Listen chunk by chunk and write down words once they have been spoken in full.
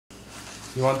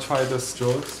You want to try the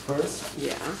strokes first?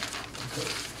 Yeah. Okay.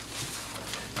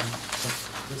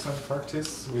 Do some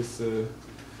practice with.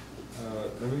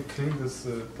 Let me clean this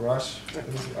brush.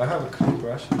 I have a clean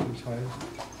brush. You can try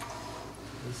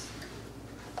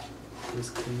this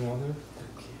clean water.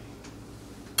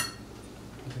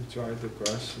 You can dry the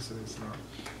brush so it's not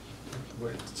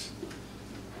wet.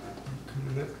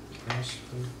 Clean the brush.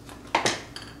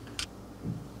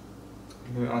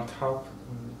 Maybe on top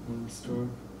on the stroke.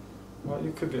 Well,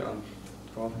 you could be on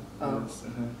bottom. Oh. Yes.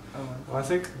 Well, I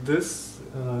think this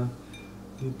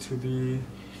need to be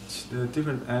a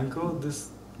different angle.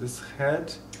 This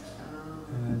head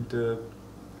and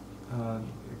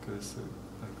it goes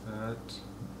like that.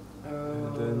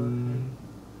 And then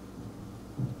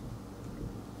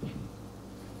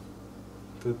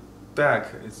the back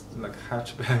is like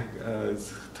hatchback.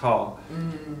 It's tall,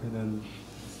 and then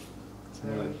it's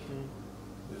more like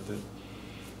the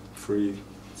free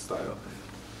style.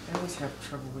 I always have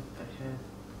trouble with the head.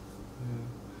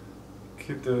 Yeah.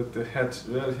 Keep the head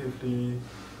relatively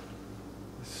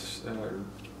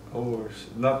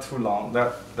not too long.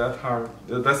 That hard.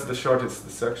 That's the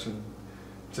shortest section.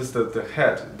 Just the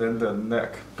head, then the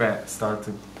neck start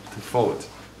to fold,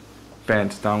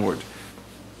 bend downward.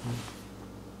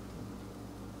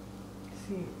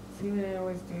 See what I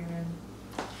always do then?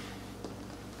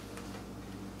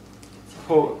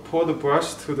 Pour the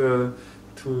brush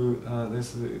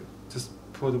just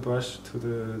pour the brush to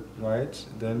the right,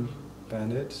 then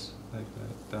bend it like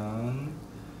that down,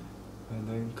 and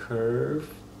then curve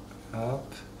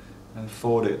up and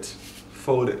fold it.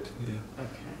 Fold it. Yeah.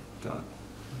 Okay. Done.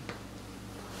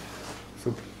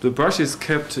 So the brush is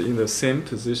kept in the same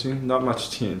position, not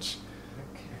much change.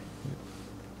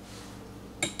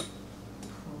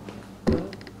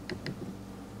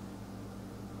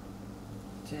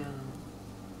 Down.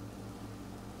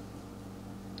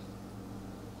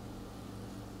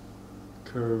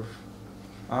 Curve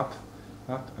up,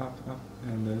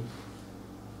 and then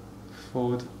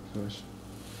fold brush.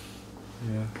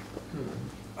 Yeah.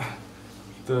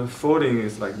 The folding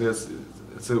is like this.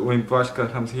 So when brush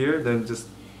comes here, then just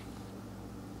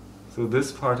so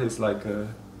this part is like a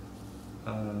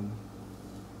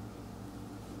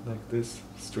like this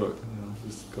stroke.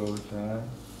 Just go down.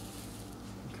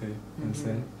 Okay,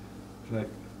 understand? Like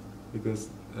because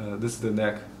this is the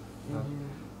neck,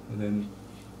 and then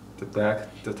the back,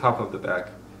 the top of the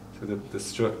back. So the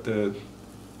stroke, the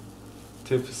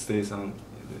tip stays on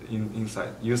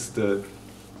inside. Use the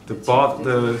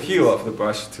heel of the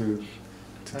brush to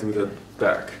do the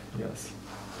back. Yes,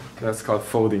 that's called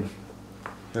folding.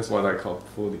 That's what I call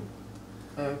folding.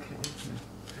 Okay.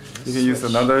 You can use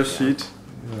another sheet.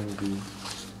 That would be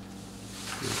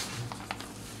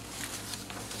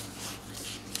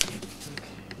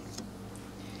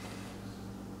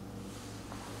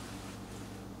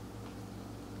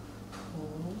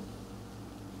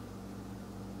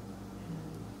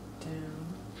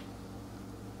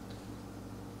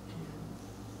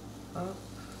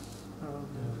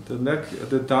the neck,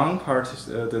 the down part is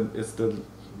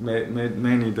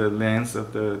mainly the length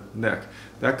of the neck.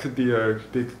 That could be a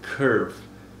big curve,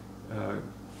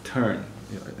 turn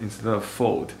instead of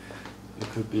fold.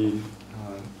 It could be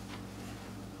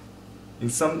in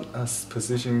some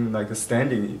position like a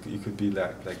standing. It could be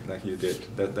like you did.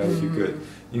 That would be good.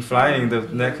 In flying, the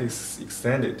neck is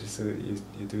extended, so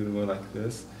you do more like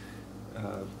this,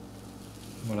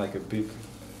 more like a big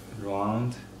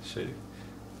round shape,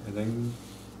 and then.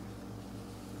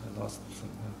 I lost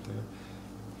something up there.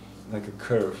 Like a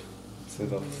curve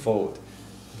instead of fold.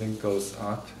 Then goes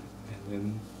up and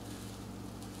then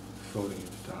folding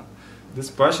it down. This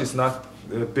brush is not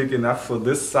big enough for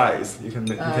this size. You can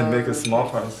make a small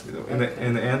part. In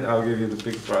the end, I'll give you the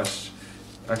big brush,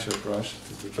 actual brush,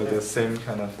 for the same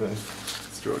kind of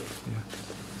stroke. Yeah.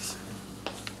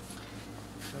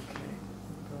 Okay.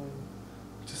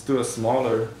 Just do a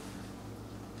smaller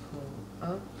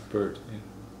up. bird. Yeah.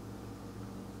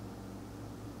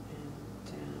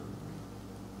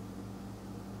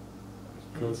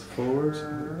 Goes forward,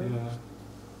 yeah.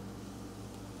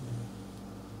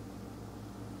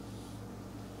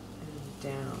 And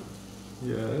down.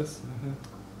 Yes.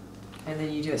 And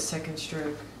then you do a second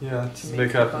stroke. Yeah, to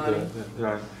make up the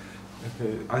right.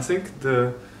 Okay, I think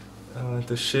the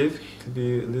shape could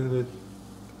be a little bit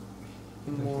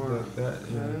more like that.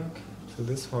 Yeah. Okay. So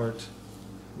this part,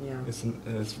 yeah, it's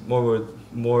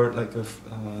more like a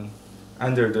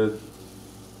under the.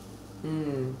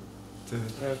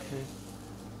 Okay.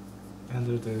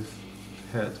 Under the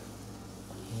head,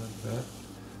 like that,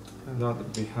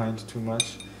 not behind too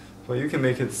much. But you can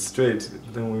make it straight,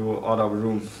 then we will out of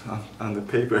room on the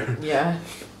paper. Yeah.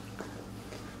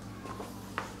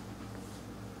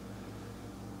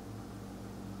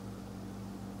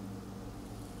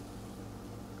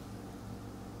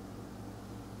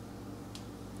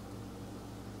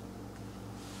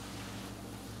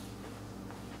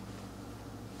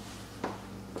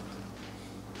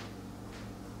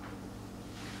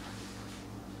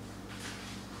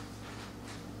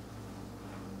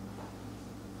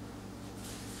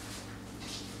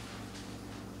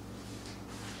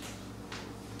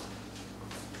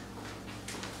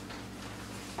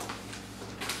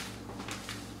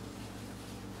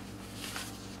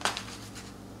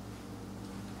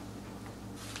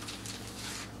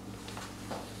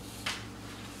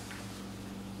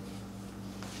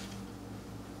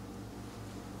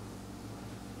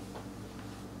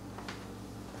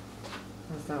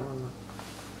 that one.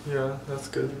 Yeah, that's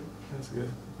good. That's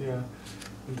good. Yeah,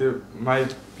 there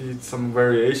might be some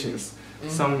variations.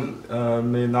 Some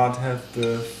may not have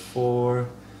the four,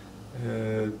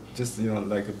 just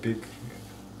like a big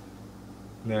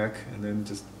neck, and then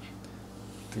just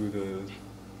do the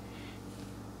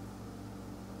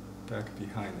back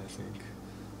behind, I think.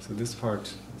 So this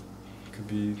part could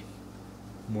be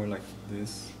more like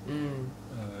this.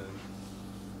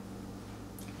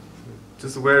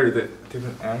 Just vary the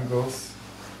different angles.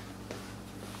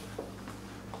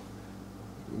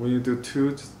 When you do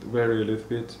two, just vary a little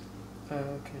bit. Oh,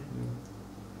 okay. Yeah.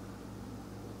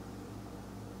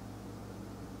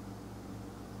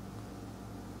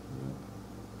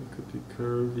 Yeah. It could be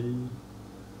curvy,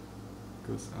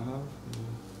 goes up.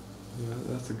 Yeah,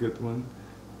 that's a good one.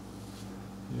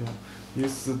 Yeah,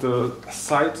 use the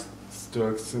side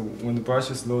strokes. So when the brush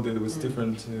is loaded with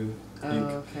different ink,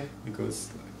 okay. it goes.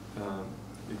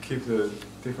 You keep the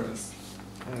difference.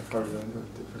 Horizontal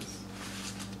difference.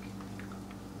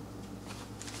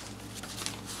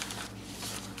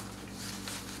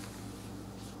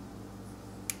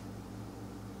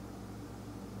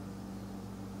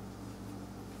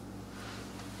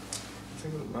 I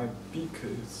think my beak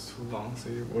is too long, so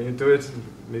when you do it,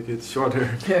 make it shorter.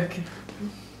 Okay.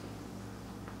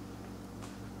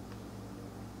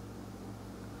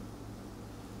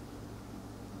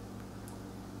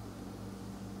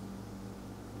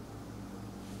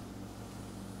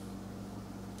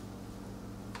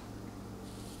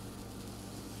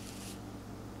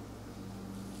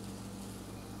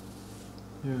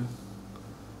 Yeah,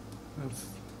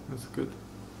 that's good.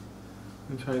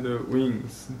 And try the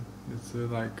wings. It's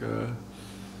like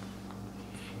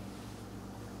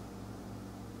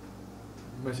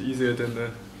much easier than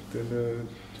the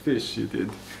fish you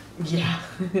did. Yeah.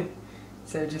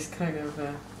 So just kind of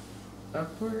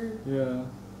upward. Yeah,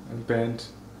 and bend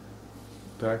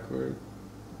backward,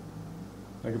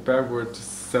 like a backward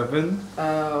 7.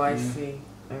 Oh, I see.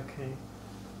 Okay.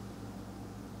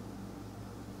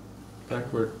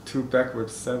 Two backward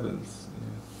 7s.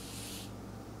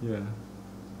 Yeah.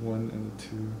 1 and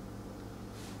 2.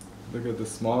 Look at the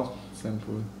small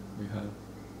sample we have.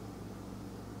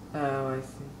 Oh, I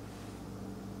see.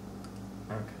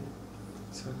 Okay.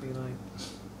 So it'd be like.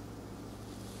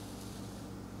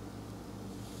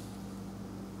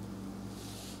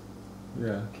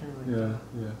 Yeah. Kind of like that.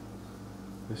 Yeah.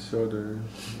 The shoulder.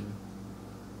 Yeah.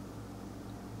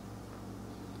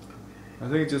 I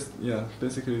think just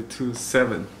basically 2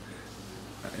 7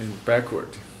 and backward.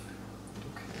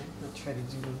 Okay. I'll try to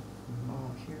do them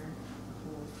all here. The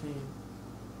whole thing.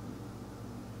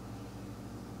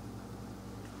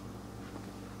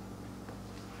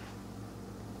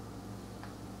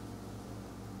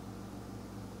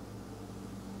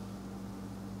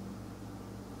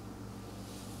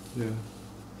 Yeah.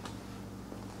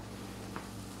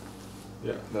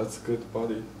 Yeah, that's good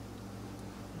body.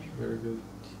 Very good.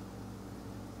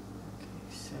 Okay,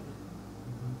 7.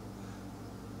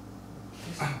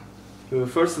 The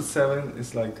first 7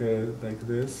 is like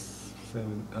this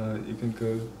 7. You can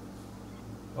go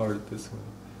or this way.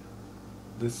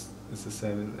 This is the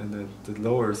 7, and then the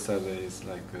lower 7 is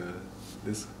like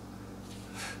this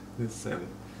this 7.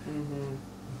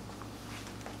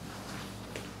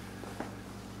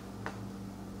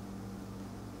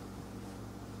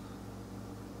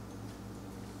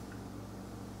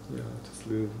 Yeah, just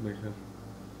little makeup.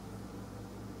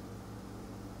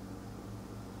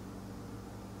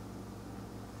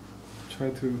 Try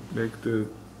to make the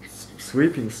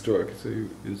sweeping stroke so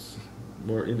it's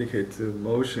more indicate the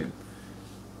motion.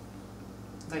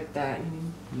 Like that, you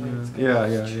mean? Yeah,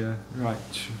 Like it's gonna- yeah. Right.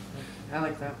 Okay. I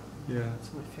like that. Yeah.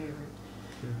 That's my favorite.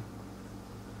 Yeah.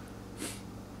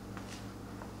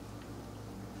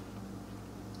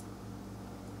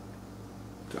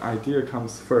 The idea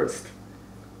comes first.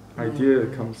 Idea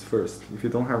comes first. If you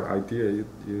don't have idea,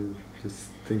 you just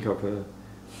think of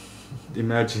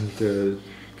imagine the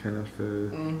kind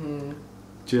of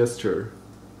gesture.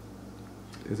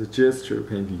 It's a gesture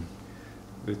painting.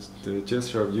 The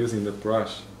gesture of using the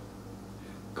brush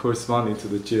corresponding to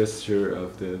the gesture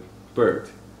of the bird.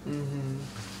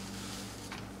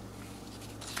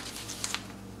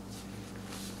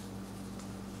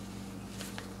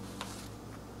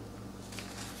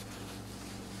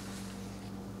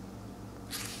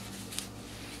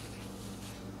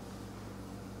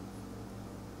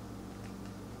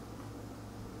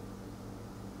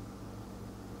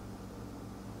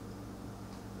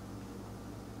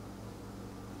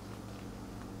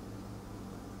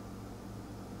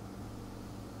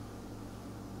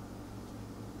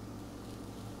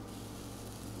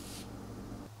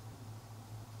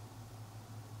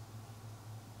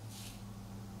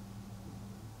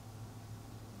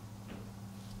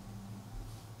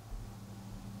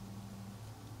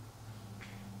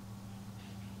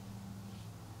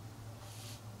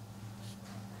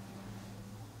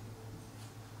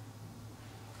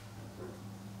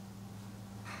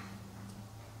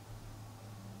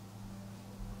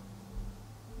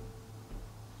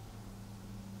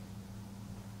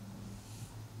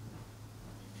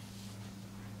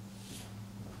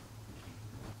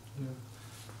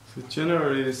 So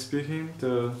generally speaking,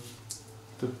 the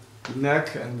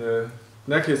neck and the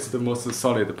neck is the most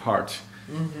solid part.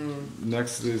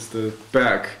 Next is the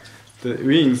back. The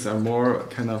wings are more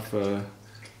kind of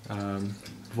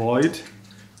void,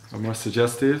 are more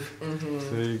suggestive.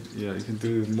 So you can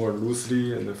do it more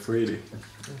loosely and freely.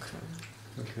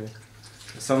 Okay.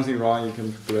 If something wrong, you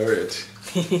can blur it.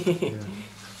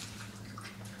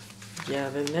 Yeah,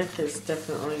 the neck is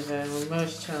definitely the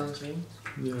most challenging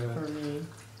for me.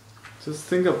 Just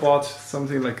think about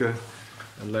something like a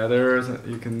letter.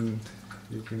 You can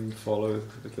follow it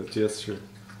with a gesture.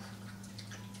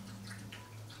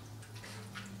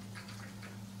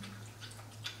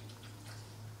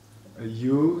 A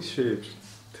U-shaped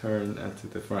turn at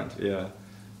the front. Yeah,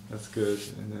 that's good.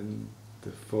 And then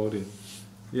the folding.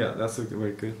 Yeah, that's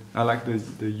very good. I like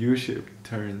the U-shaped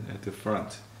turn at the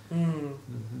front.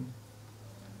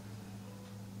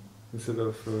 Instead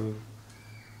of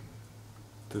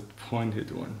the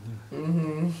pointed one.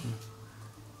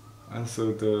 And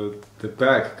so the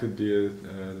back could be a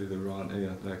little round.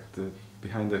 Yeah, like the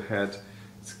behind the head.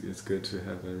 It's good to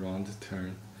have a round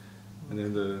turn, and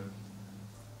then the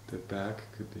back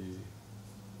could be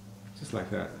just like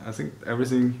that. I think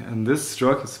everything and this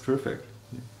stroke is perfect.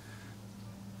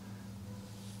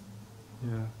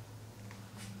 Yeah.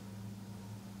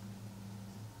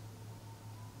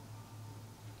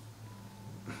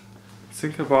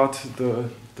 Think about the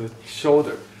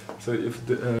shoulder. So if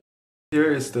the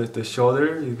here is the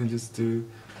shoulder, you can just do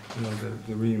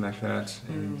the wing like that,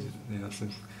 and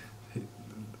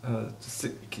so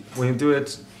when you do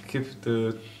it, keep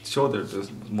the shoulder the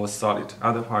more solid.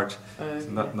 Other part is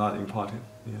not important.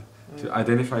 To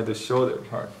identify the shoulder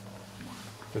part,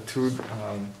 the two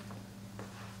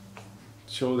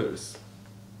shoulders.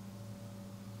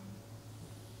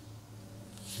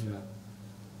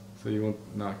 So you will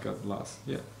not get lost.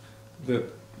 It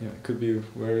could be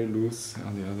very loose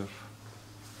on the other.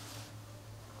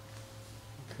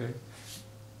 Okay.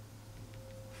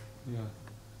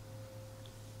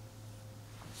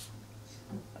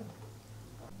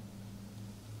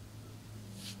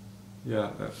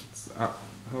 That's up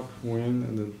wing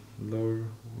and the lower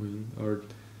wing, or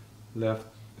left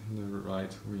and the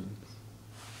right wing.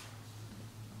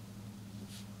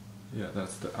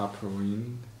 That's the upper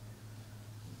wing.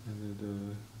 And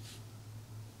then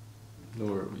the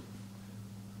lower wing.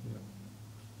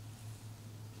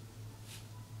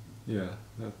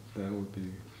 That would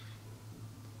be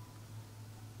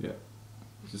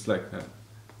just like that.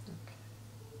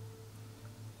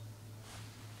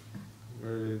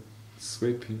 Very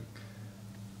sweeping.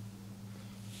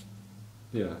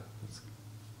 That's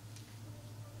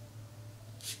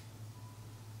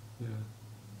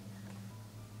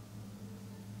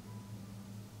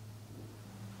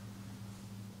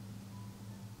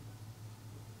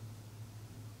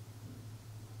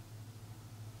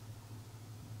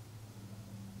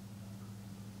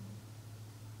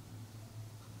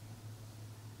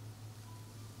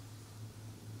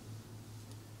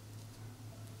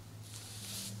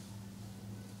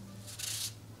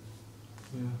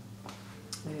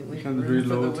We can room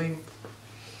reload. for the wing.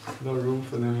 No room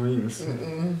for the wings.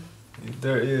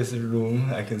 There is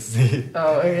room, I can see.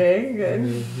 Oh, okay,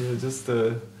 good. Just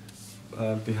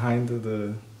behind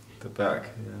the back.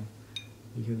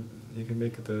 You can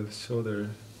make the shoulder.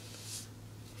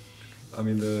 I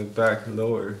mean the back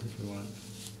lower if you want.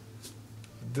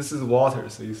 This is water,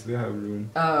 so you still have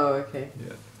room. Oh, okay.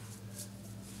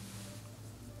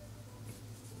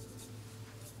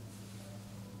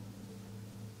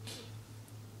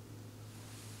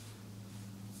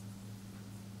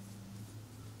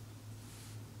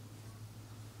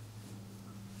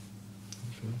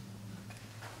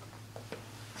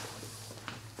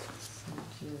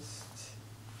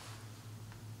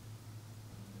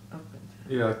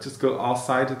 Just go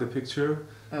outside the picture,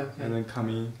 and then come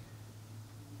in.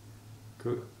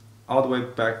 Go all the way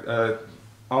back,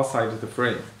 outside the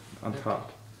frame, on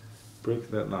top. Break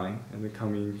that line, and then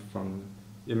come in from.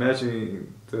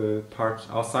 Imagine the part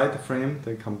outside the frame,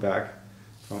 then come back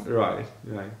from right.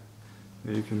 Then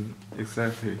you can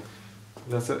exactly.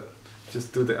 That's it.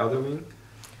 Just do the other wing,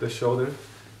 the shoulder,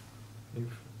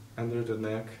 under the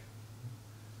neck.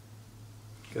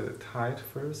 Get it tight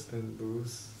first, then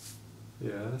loose.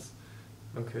 Yes.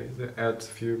 Okay, then add a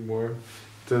few more.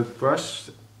 The brush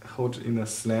hold in a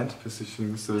slant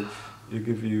position, so it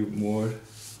give you more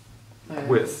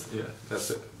width. That's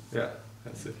it.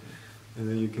 That's it. And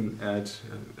then you can add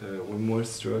one more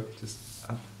stroke, just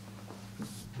up.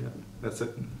 That's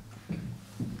it.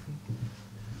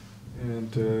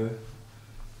 And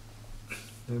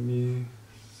let me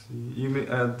see. You may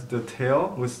add the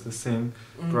tail with the same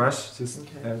brush. Just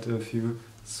add a few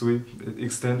sweep,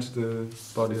 extend the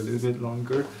body a little bit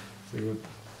longer. So you would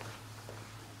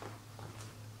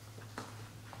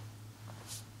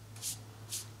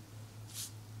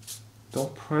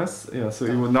don't press. Yeah. So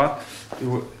you will not. You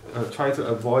will try to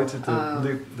avoid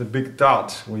the big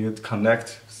dot when you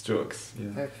connect strokes.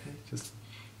 Yeah. Okay. Just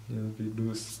be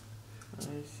loose. I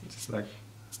see. Just like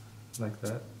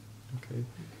that. Okay.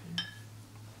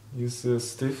 Use a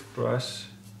stiff brush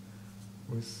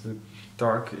with the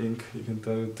dark ink. You can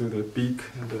do the beak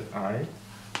and the eye.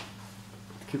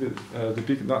 Keep it the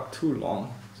beak not too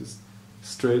long, just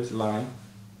straight line.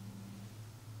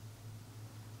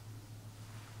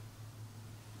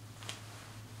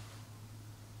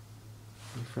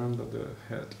 In front of the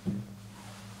head.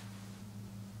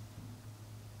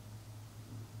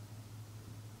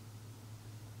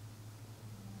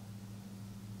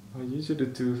 I usually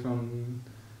do from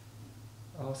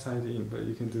outside in, but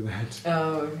you can do that.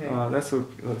 Oh, okay. That's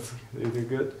you do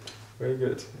good, very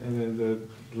good. And then the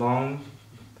long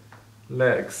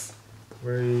legs,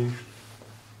 very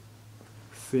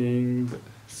thin,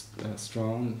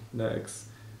 strong legs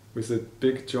with a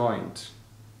big joint.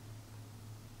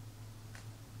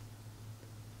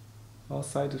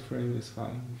 Outside the frame is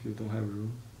fine if you don't have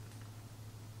room.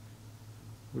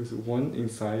 With one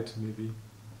inside, maybe.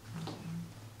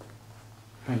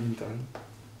 Hanging down.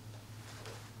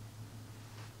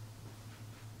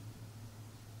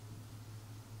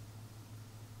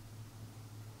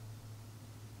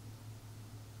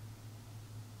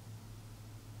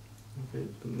 Okay,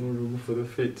 no room for the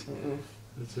feet.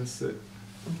 That's just it.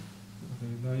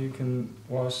 Okay, now you can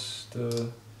wash the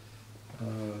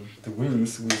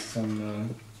wings with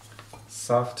some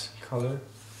soft color.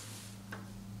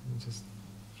 And just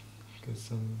get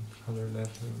some color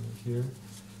left over here.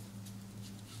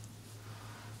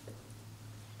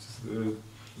 Just the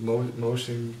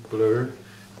motion blur,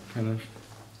 kind of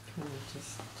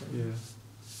just yeah.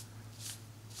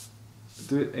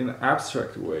 Do it in an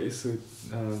abstract way, so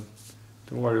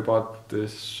don't worry about the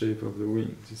shape of the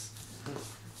wing. Just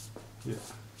yeah.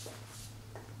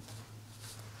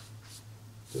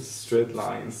 Just straight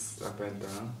lines up and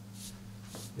down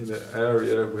in the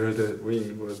area where the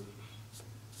wing would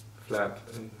flap.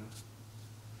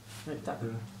 like that.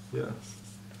 Yeah, a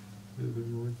little bit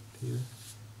more here.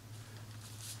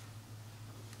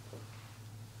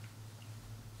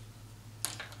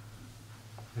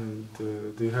 And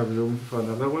do you have room for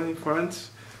another one in front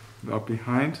or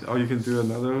behind? Or you can do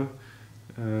another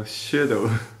shadow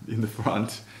in the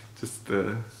front. Just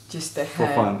the head. For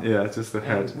fun, yeah, just the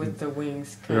head. With the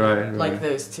wings, right. Like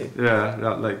those two. Yeah,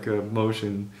 not like a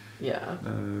motion. Yeah,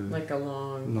 like a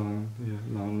long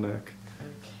neck.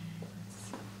 Okay, let's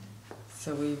see.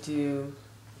 So we do...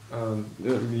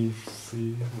 Let me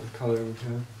see what color we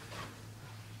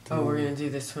have. We're going to do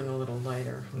this one a little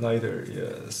lighter. Lighter,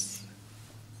 yes.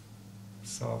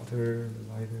 Softer,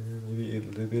 lighter, maybe a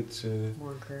little bit...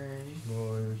 more gray.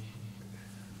 More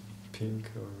pink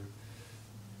or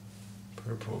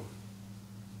purple.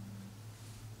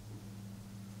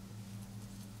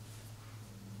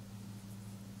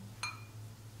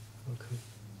 Okay.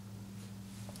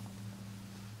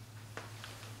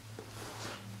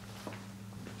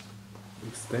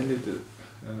 Extended the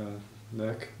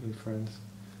neck in front.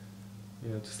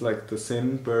 Yeah, just like the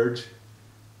same bird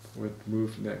would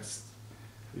move next,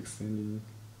 extending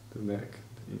the neck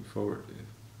in forward.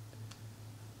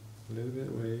 A little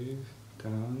bit wave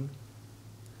down.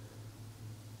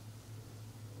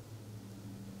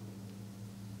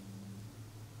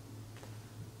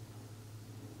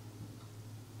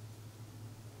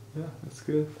 Yeah, that's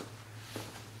good.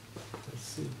 Let's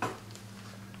see.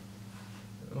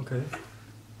 Okay,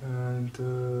 and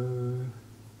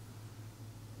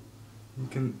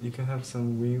you can have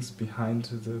some wings behind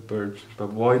the bird, but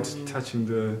avoid touching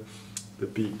the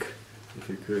beak if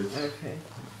you could. Okay.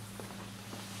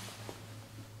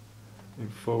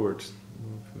 And forward.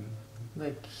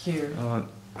 Like here.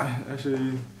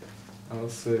 I'll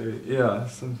say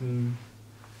something.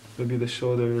 Maybe the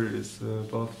shoulder is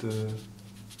above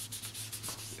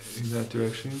in that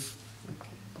direction. Okay.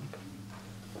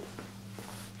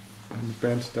 And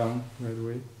bend down right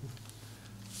away.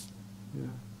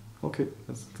 Yeah. Okay,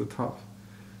 that's the top.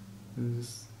 And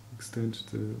just extend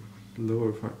the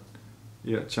lower part.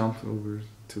 Yeah, jump over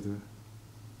to the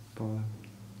bottom.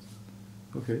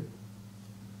 Okay.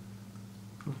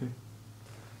 Okay.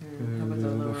 How about the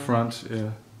lower? Front,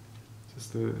 yeah.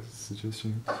 Just a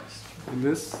suggestion. In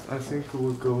this, I think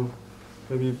we'll go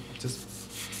maybe just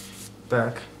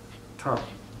back, top,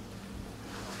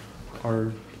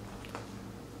 or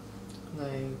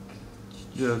like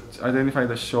Yeah, identify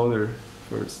the shoulder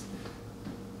first.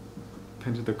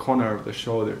 Pinch the corner of the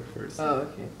shoulder first. Oh,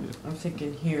 okay. Yeah. I'm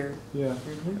thinking here. Yeah.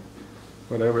 Right here?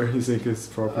 Whatever you think is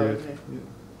appropriate. Oh, okay. Yeah.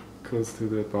 Close to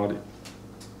the body.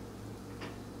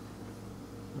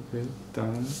 Okay,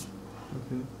 down.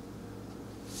 Okay.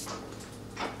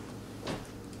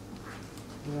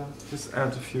 Yeah, just add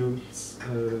a few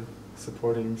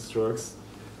supporting strokes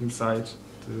inside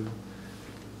the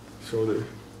shoulder,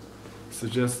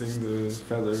 suggesting the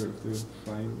feather of the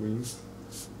flying wings.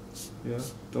 Yeah,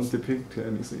 don't depict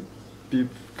anything. Be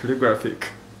calligraphic.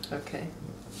 Okay.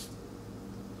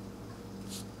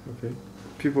 Okay.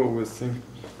 People will think,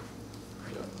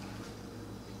 yeah,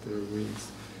 their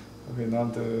wings. Okay, now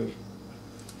the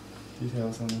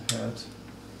details on the head.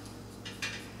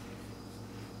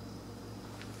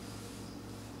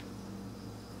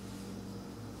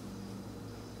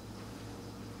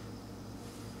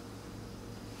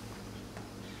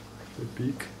 The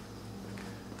beak.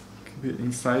 Keep it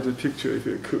inside the picture if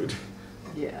you could.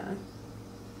 Yeah.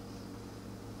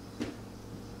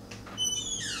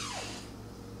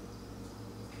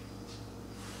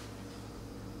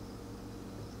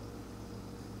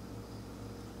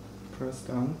 Press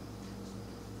down.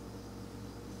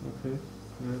 Okay,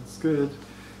 that's good.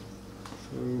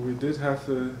 So we did have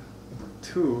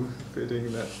two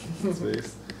fitting that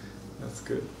space. That's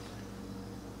good.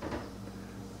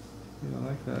 Yeah, I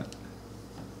like that.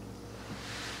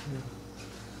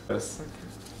 Yeah. Yes. Okay.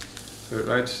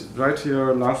 So write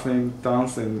your last name down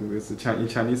with the in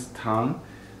Chinese tongue,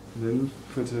 then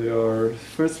put your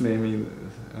first name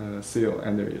in seal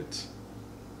under it.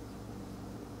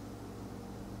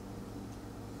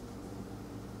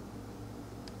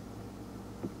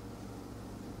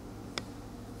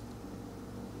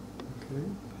 Okay.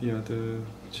 Yeah, the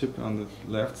chip on the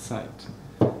left side.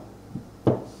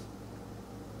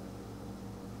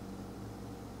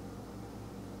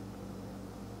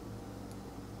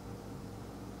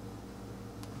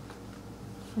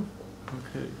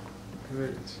 Okay,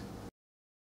 great.